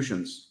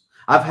institutions.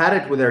 I've had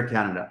it with Air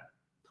Canada,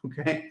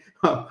 okay?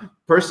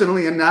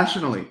 Personally and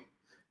nationally.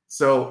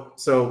 So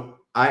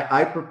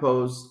I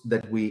propose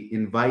that we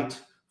invite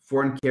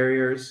foreign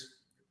carriers.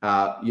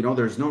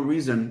 There's no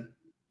reason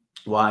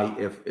why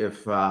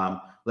if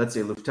let's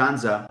say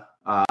Lufthansa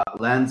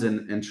lands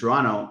in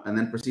Toronto and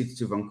then proceeds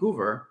to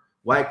Vancouver,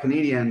 why a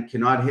Canadian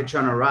cannot hitch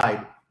on a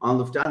ride on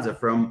Lufthansa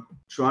from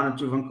Toronto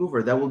to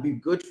Vancouver. That will be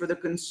good for the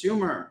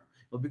consumer.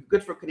 It'll be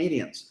good for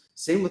Canadians.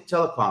 Same with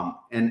telecom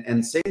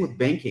and same with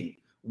banking.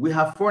 We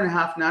have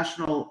 4.5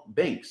 national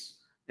banks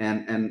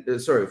and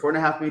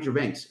 4.5 major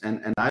banks.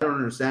 And I don't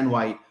understand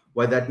why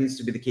that needs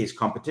to be the case.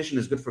 Competition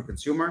is good for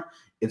consumer.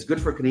 It's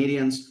good for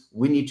Canadians.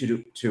 We need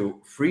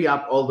to free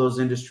up all those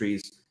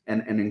industries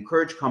and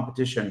encourage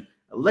competition.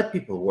 Let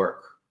people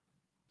work.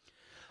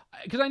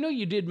 Because I know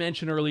you did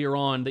mention earlier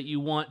on that you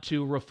want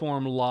to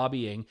reform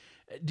lobbying.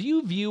 Do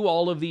you view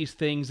all of these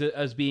things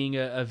as being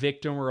a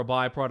victim or a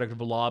byproduct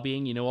of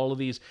lobbying? All of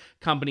these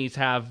companies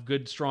have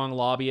good, strong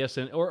lobbyists,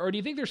 or do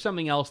you think there's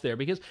something else there?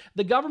 Because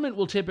the government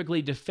will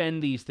typically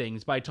defend these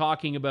things by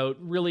talking about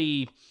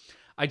really,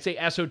 I'd say,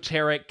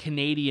 esoteric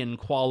Canadian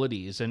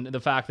qualities and the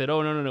fact that,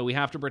 oh, no, we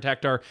have to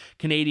protect our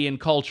Canadian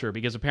culture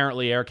because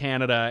apparently Air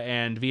Canada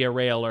and Via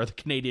Rail are the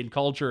Canadian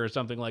culture or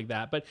something like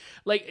that. But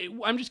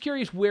I'm just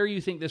curious where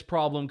you think this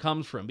problem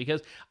comes from,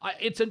 because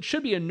it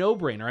should be a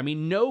no-brainer. I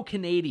mean, no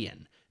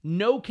Canadian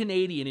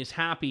is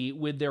happy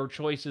with their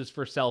choices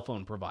for cell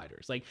phone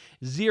providers.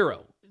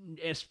 Zero.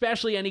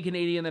 Especially any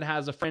Canadian that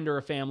has a friend or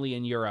a family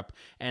in Europe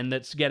and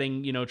that's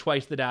getting,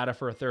 twice the data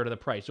for a third of the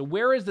price. So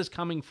where is this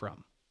coming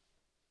from?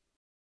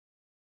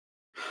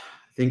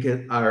 I think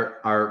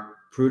our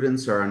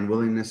prudence, our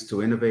unwillingness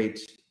to innovate,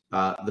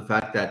 the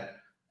fact that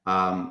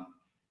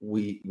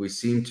we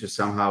seem to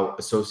somehow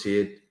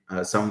associate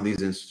some of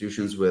these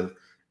institutions with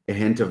a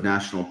hint of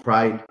national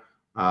pride,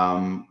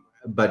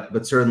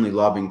 but certainly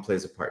lobbying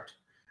plays a part.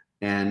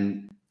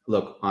 And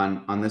look,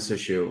 on this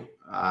issue,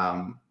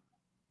 Prime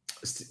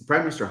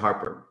Minister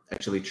Harper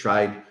actually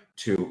tried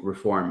to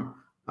reform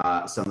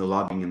some of the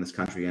lobbying in this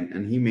country,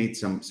 and he made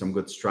some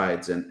good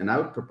strides. And I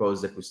would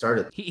propose that we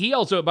started. He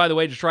also, by the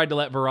way, just tried to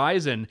let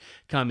Verizon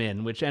come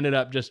in, which ended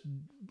up just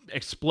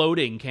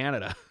exploding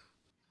Canada.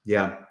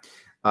 Yeah.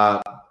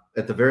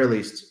 At the very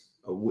least,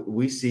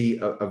 we see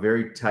a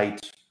very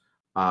tight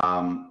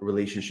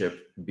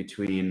relationship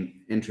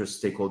between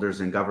interest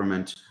stakeholders and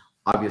government.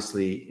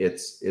 Obviously,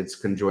 it's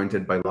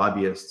conjointed by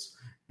lobbyists,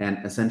 and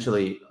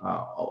essentially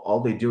all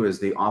they do is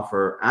they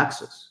offer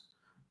access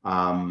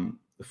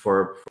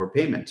for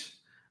payment.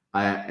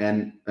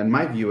 And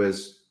my view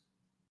is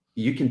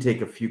you can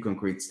take a few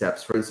concrete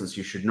steps. For instance,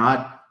 you should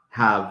not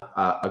have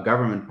a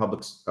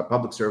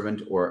public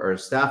servant or a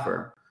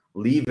staffer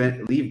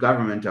leave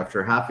government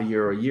after half a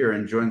year or a year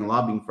and join a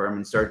lobbying firm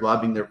and start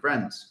lobbying their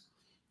friends.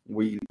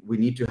 We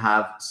need to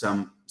have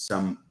some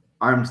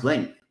arm's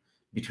length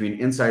between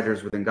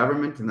insiders within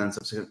government and then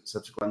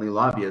subsequently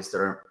lobbyists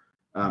that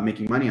are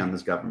making money on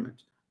this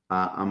government.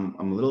 I'm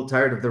a little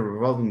tired of the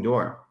revolving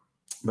door,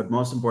 but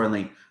most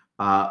importantly,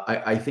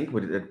 I think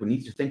we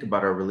need to think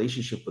about our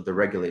relationship with the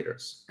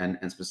regulators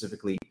and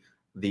specifically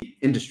the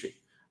industry.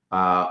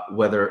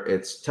 Whether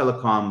it's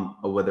telecom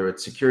or whether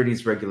it's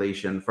securities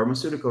regulation,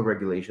 pharmaceutical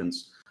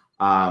regulations,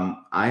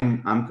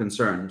 I'm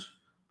concerned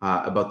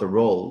about the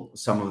role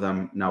some of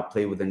them now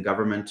play within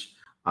government.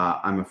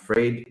 I'm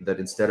afraid that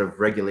instead of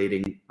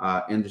regulating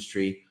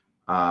industry,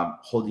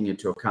 holding it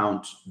to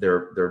account,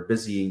 they're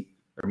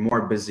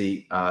more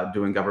busy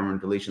doing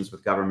government relations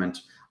with government.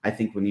 I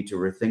think we need to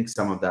rethink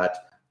some of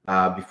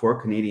that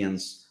before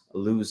Canadians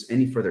lose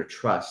any further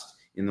trust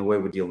in the way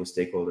we deal with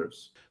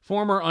stakeholders.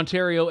 Former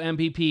Ontario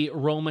MPP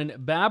Roman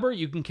Baber,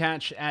 you can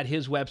catch at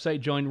his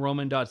website,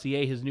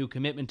 joinroman.ca, his new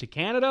commitment to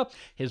Canada,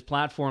 his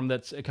platform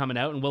that's coming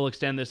out, and we'll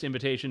extend this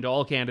invitation to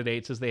all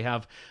candidates as they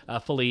have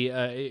fully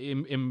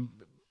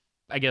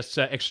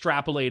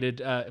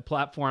extrapolated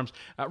platforms.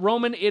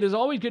 Roman, it is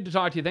always good to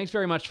talk to you. Thanks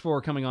very much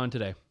for coming on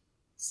today.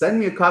 Send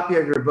me a copy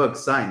of your book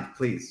signed,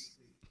 please.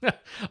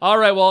 All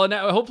right. Well,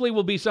 now, hopefully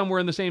we'll be somewhere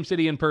in the same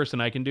city in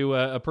person. I can do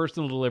a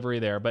personal delivery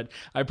there, but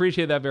I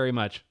appreciate that very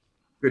much.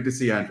 Good to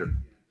see you, Andrew.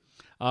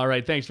 All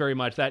right, thanks very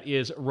much. That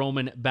is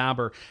Roman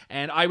Baber.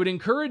 And I would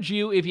encourage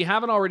you, if you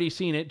haven't already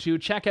seen it, to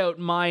check out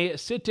my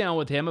sit-down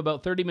with him,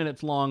 about 30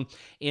 minutes long,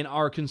 in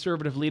our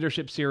Conservative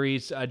Leadership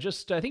Series. I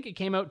think it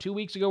came out 2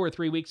 weeks ago or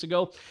 3 weeks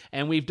ago,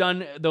 and we've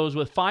done those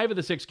with 5 of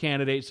the 6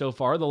 candidates so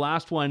far. The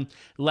last one,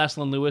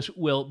 Leslyn Lewis,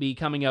 will be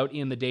coming out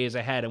in the days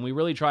ahead, and we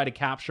really try to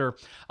capture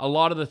a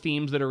lot of the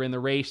themes that are in the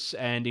race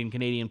and in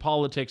Canadian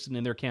politics and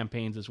in their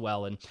campaigns as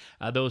well, and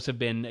those have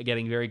been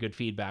getting very good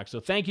feedback. So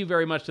thank you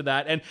very much to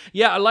that. And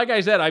yeah, like I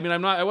said, I mean,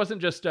 I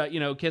wasn't just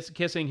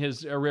kissing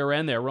his rear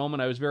end there, Roman.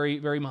 I was very,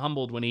 very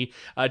humbled when he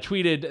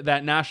tweeted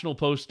that National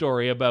Post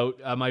story about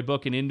my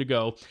book in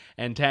Indigo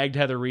and tagged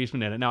Heather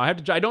Reisman in it. Now I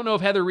don't know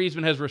if Heather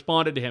Reisman has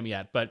responded to him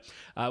yet, but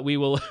we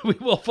will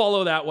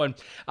follow that one.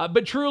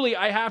 But truly,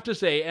 I have to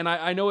say, and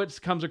I know it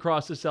comes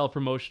across as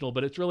self-promotional,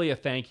 but it's really a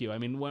thank you. I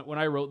mean, when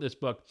I wrote this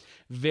book,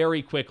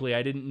 very quickly,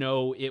 I didn't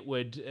know it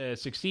would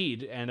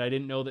succeed, and I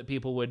didn't know that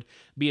people would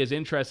be as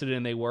interested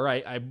in they were.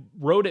 I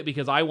wrote it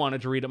because I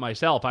wanted to read it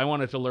myself. I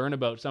wanted to learn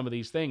about some of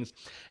these things.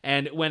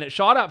 And when it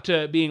shot up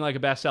to being like a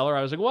bestseller,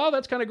 I was like, wow,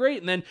 that's kind of great.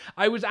 And then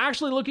I was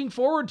actually looking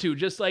forward to,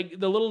 just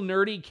like the little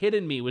nerdy kid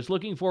in me was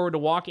looking forward to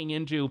walking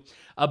into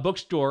a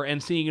bookstore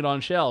and seeing it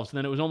on shelves. And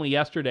then it was only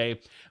yesterday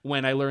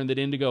when I learned that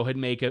Indigo had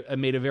made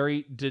a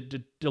very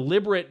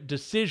deliberate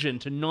decision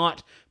to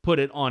not put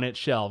it on its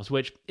shelves,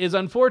 which is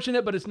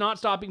unfortunate, but it's not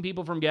stopping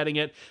people from getting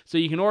it. So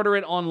you can order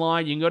it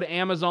online. You can go to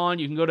Amazon.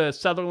 You can go to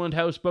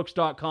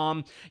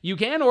SutherlandHouseBooks.com. You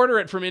can order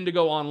it from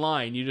Indigo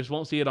online. You just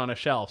won't see it on a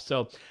shelf.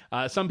 So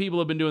some people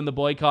have been doing the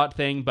boycott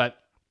thing, but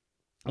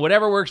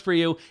whatever works for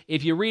you.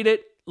 If you read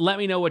it, let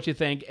me know what you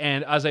think.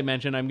 And as I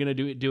mentioned, I'm going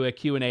to do a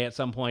Q&A at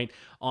some point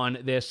on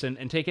this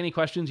and take any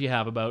questions you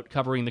have about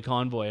covering the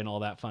convoy and all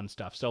that fun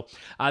stuff. So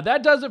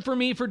that does it for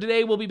me for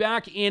today. We'll be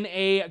back in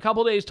a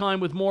couple days' time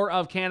with more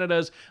of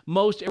Canada's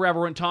most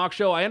irreverent talk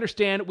show. I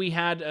understand we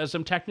had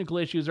some technical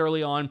issues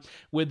early on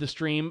with the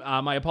stream.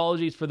 My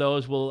apologies for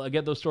those. We'll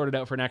get those sorted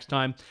out for next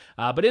time.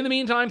 But in the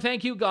meantime,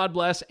 thank you, God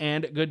bless,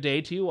 and good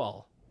day to you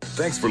all.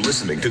 Thanks for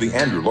listening to The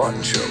Andrew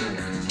Lawton Show.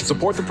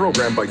 Support the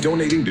program by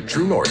donating to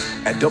True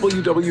North at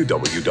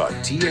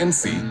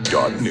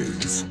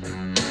www.tnc.news.